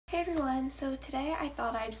Hey everyone, so today I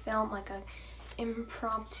thought I'd film like a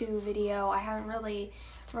impromptu video. I haven't really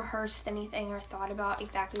rehearsed anything or thought about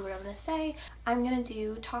exactly what I'm going to say. I'm going to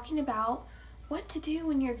do talking about what to do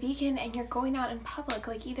when you're vegan and you're going out in public,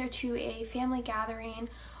 like either to a family gathering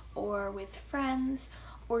or with friends,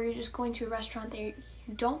 or you're just going to a restaurant that you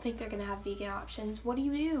don't think they're going to have vegan options. What do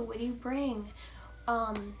you do? What do you bring?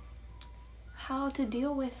 How to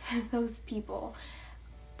deal with those people.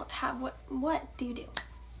 What do you do?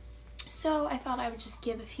 So I thought I would just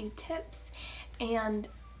give a few tips and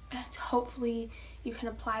hopefully you can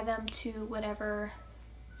apply them to whatever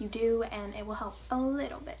you do and it will help a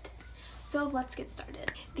little bit. So let's get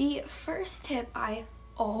started. The first tip I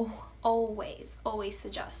always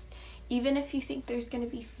suggest, even if you think there's going to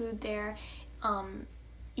be food there,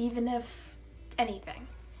 even if anything,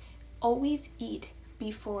 always eat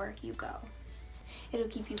before you go. It'll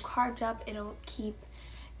keep you carved up, it'll keep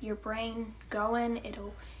your brain going,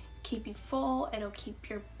 it'll keep you full, it'll keep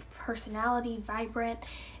your personality vibrant,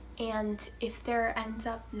 and if there ends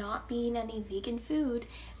up not being any vegan food,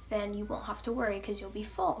 then you won't have to worry because you'll be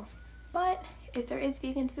full. But if there is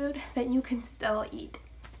vegan food, then you can still eat.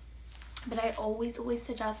 But I always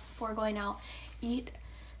suggest before going out, eat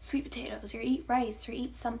sweet potatoes or eat rice or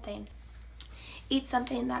eat something. Eat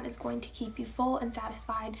something that is going to keep you full and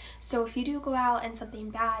satisfied, so if you do go out and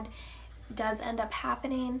something bad does end up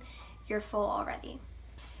happening, you're full already.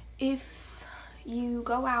 If you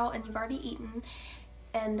go out and you've already eaten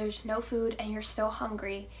and there's no food and you're still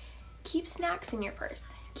hungry, keep snacks in your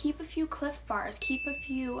purse. Keep a few Cliff bars, keep a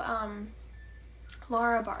few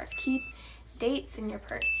Lara bars, keep dates in your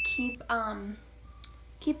purse, keep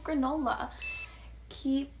granola,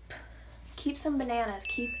 keep some bananas,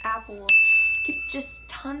 keep apples, keep just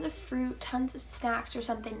tons of fruit, tons of snacks or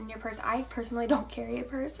something in your purse. I personally don't carry a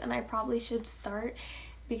purse and I probably should start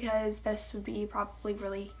because this would be probably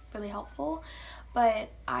really helpful. But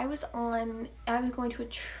I was going to a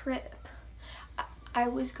trip. I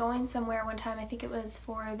was going somewhere one time, I think it was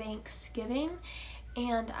for Thanksgiving,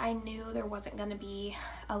 and I knew there wasn't going to be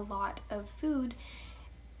a lot of food,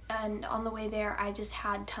 and on the way there I just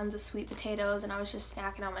had tons of sweet potatoes and I was just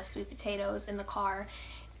snacking on my sweet potatoes in the car,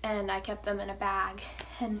 and I kept them in a bag,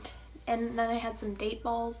 and then I had some date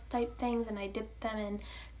balls type things and I dipped them in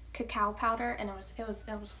cacao powder, and it was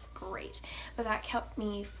great. But that kept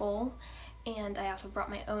me full, and I also brought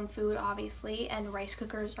my own food obviously, and rice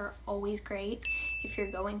cookers are always great. If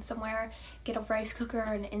you're going somewhere, get a rice cooker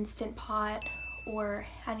or an Instant Pot or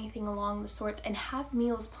anything along the sorts, and have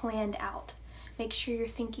meals planned out. Make sure you're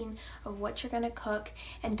thinking of what you're gonna cook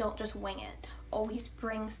and don't just wing it. Always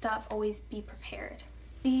bring stuff, always be prepared.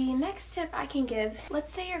 The next tip I can give,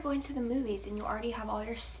 let's say you're going to the movies and you already have all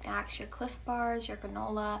your snacks, your Cliff bars, your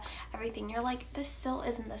granola, everything. You're like, this still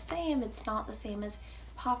isn't the same. It's not the same as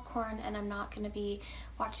popcorn, and I'm not going to be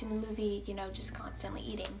watching the movie, you know, just constantly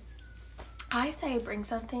eating. I say bring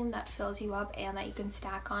something that fills you up and that you can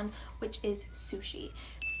snack on, which is sushi.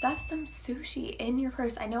 Stuff some sushi in your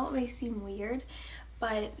purse. I know it may seem weird,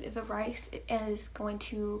 but the rice is going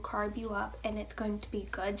to carb you up and it's going to be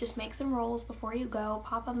good. Just make some rolls before you go,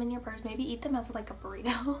 pop them in your purse, maybe eat them as like a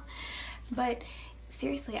burrito. But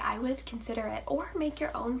seriously, I would consider it. Or make your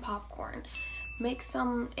own popcorn. Make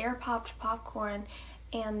some air popped popcorn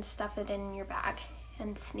and stuff it in your bag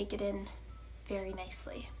and sneak it in very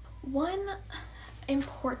nicely. One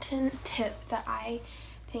important tip that I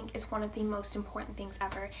think is one of the most important things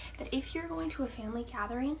ever, that if you're going to a family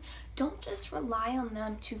gathering, don't just rely on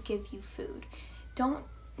them to give you food. Don't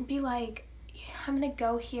be like, I'm gonna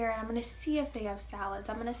go here and I'm gonna see if they have salads,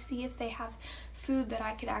 I'm gonna see if they have food that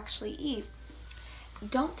I could actually eat.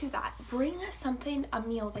 Don't do that. Bring us something, a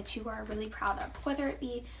meal that you are really proud of, whether it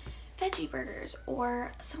be veggie burgers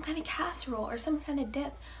or some kind of casserole or some kind of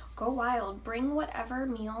dip. Go wild. Bring whatever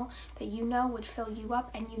meal that you know would fill you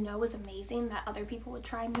up and you know is amazing, that other people would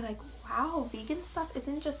try and be like, wow, vegan stuff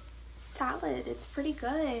isn't just salad, it's pretty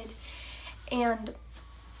good. And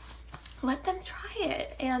let them try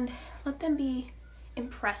it and let them be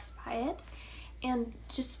impressed by it, and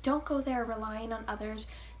just don't go there relying on others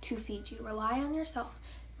to feed you. Rely on yourself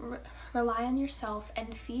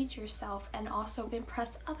and feed yourself, and also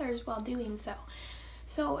impress others while doing so.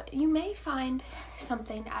 So you may find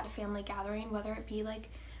something at a family gathering, whether it be like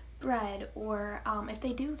bread, or if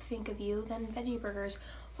they do think of you, then veggie burgers,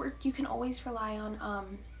 or you can always rely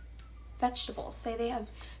on vegetables. Say they have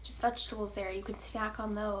just vegetables there, you can snack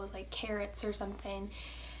on those, like carrots or something,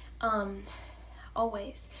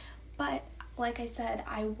 always. But like I said,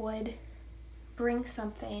 I would bring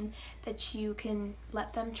something that you can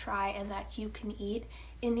let them try and that you can eat,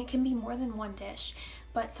 and it can be more than one dish,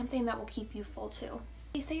 but something that will keep you full too.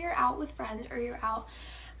 Say you're out with friends or you're out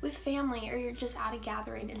with family or you're just at a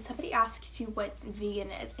gathering and somebody asks you what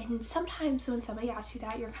vegan is, and sometimes when somebody asks you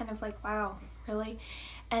that, you're kind of like, wow, really?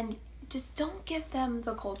 And just don't give them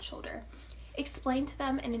the cold shoulder. Explain to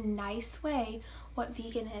them in a nice way what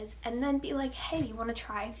vegan is, and then be like, hey, you want to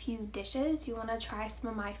try a few dishes? You want to try some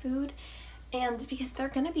of my food? And because they're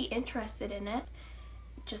going to be interested in it,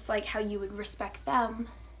 just like how you would respect them,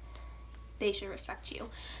 they should respect you.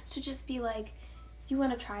 So just be like, you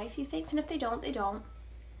want to try a few things, and if they don't, they don't.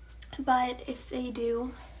 But if they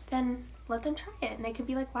do, then let them try it, and they could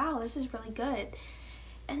be like, wow, this is really good.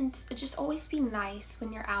 And just always be nice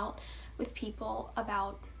when you're out with people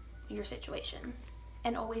about your situation,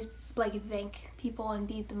 and always like thank people and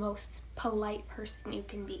be the most polite person you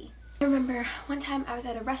can be. I remember one time I was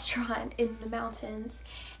at a restaurant in the mountains,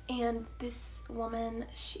 and this woman,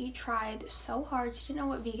 she tried so hard. She didn't know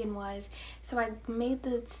what vegan was, so I made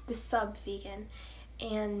the sub vegan,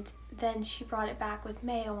 and then she brought it back with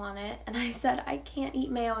mayo on it, and I said I can't eat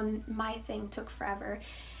mayo, and my thing took forever.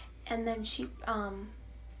 And then she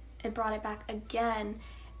it brought it back again,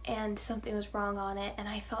 and something was wrong on it, and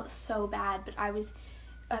I felt so bad, but I was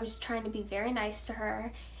trying to be very nice to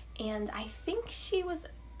her, and I think she was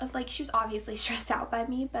obviously stressed out by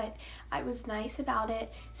me, but I was nice about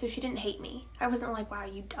it, so she didn't hate me. I wasn't like, wow,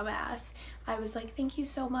 you dumbass. I was like, thank you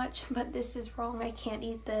so much, but this is wrong, I can't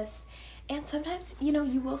eat this. And sometimes, you know,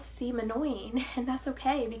 you will seem annoying, and that's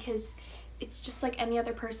okay, because it's just like any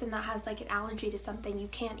other person that has like an allergy to something, you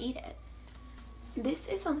can't eat it. This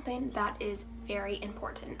is something that is very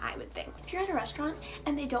important, I would think. If you're at a restaurant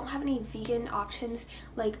and they don't have any vegan options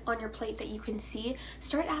like on your plate that you can see,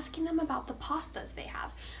 start asking them about the pastas they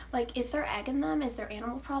have. Like, is there egg in them? Is there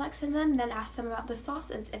animal products in them? Then ask them about the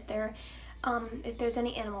sauces if there's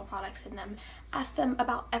any animal products in them. Ask them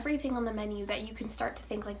about everything on the menu that you can start to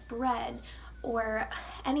think, like bread or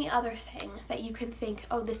any other thing that you can think,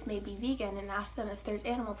 oh, this may be vegan, and ask them if there's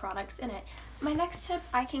animal products in it. My next tip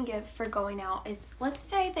I can give for going out is, let's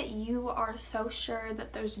say that you are so sure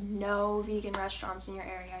that there's no vegan restaurants in your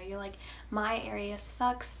area. You're like, my area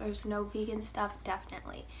sucks, there's no vegan stuff,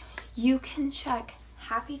 definitely. You can check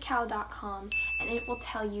happycow.com, and it will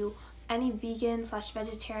tell you any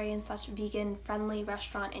vegan/vegetarian/vegan friendly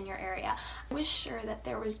restaurant in your area. I was sure that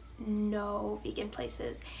there was no vegan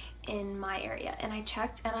places in my area, and I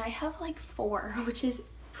checked, and I have like 4, which is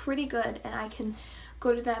pretty good, and I can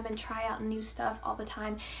go to them and try out new stuff all the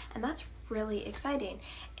time, and that's really exciting.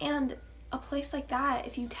 And a place like that,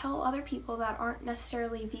 if you tell other people that aren't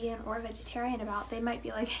necessarily vegan or vegetarian about, they might be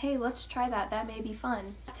like, hey, let's try that may be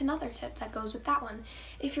fun. That's another tip that goes with that one.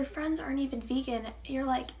 If your friends aren't even vegan, you're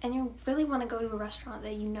like, and you really want to go to a restaurant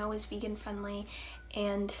that you know is vegan friendly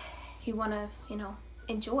and you want to, you know,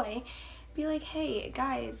 enjoy, be like, hey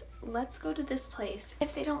guys, let's go to this place.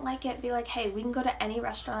 If they don't like it, be like, hey, we can go to any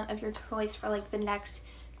restaurant of your choice for like the next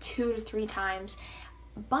 2 to 3 times.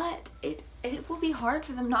 But it will be hard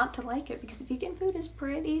for them not to like it, because vegan food is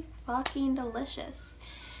pretty fucking delicious.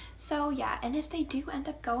 So yeah, and if they do end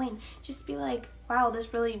up going, just be like, wow,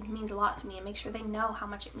 this really means a lot to me, and make sure they know how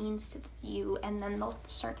much it means to you, and then they'll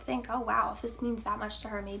start to think, oh wow, if this means that much to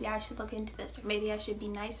her, maybe I should look into this, or maybe I should be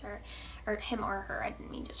nicer, or him or her. I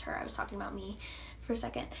didn't mean just her, I was talking about me for a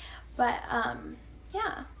second. But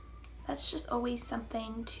yeah, that's just always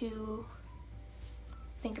something to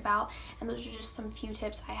think about, and those are just some few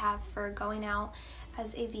tips I have for going out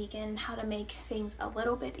as a vegan, how to make things a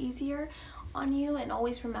little bit easier on you. And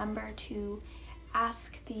always remember to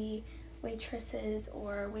ask the waitresses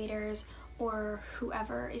or waiters or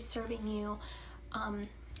whoever is serving you,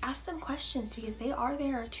 ask them questions, because they are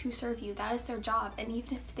there to serve you. That is their job. And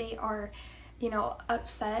even if they are, you know,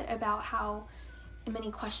 upset about how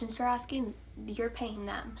many questions you're asking, you're paying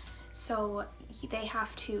them, so they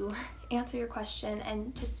have to answer your question,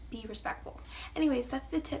 and just be respectful. Anyways, that's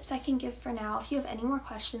the tips I can give for now. If you have any more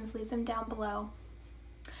questions, leave them down below.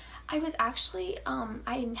 I was actually,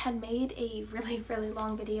 I had made a really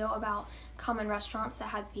long video about common restaurants that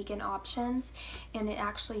had vegan options, and it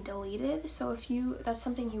actually deleted. So if that's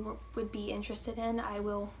something you would be interested in, I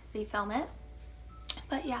will refilm it.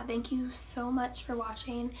 But yeah, thank you so much for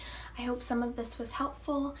watching. I hope some of this was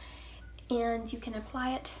helpful and you can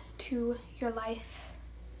apply it to your life.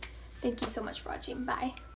 Thank you so much for watching. Bye.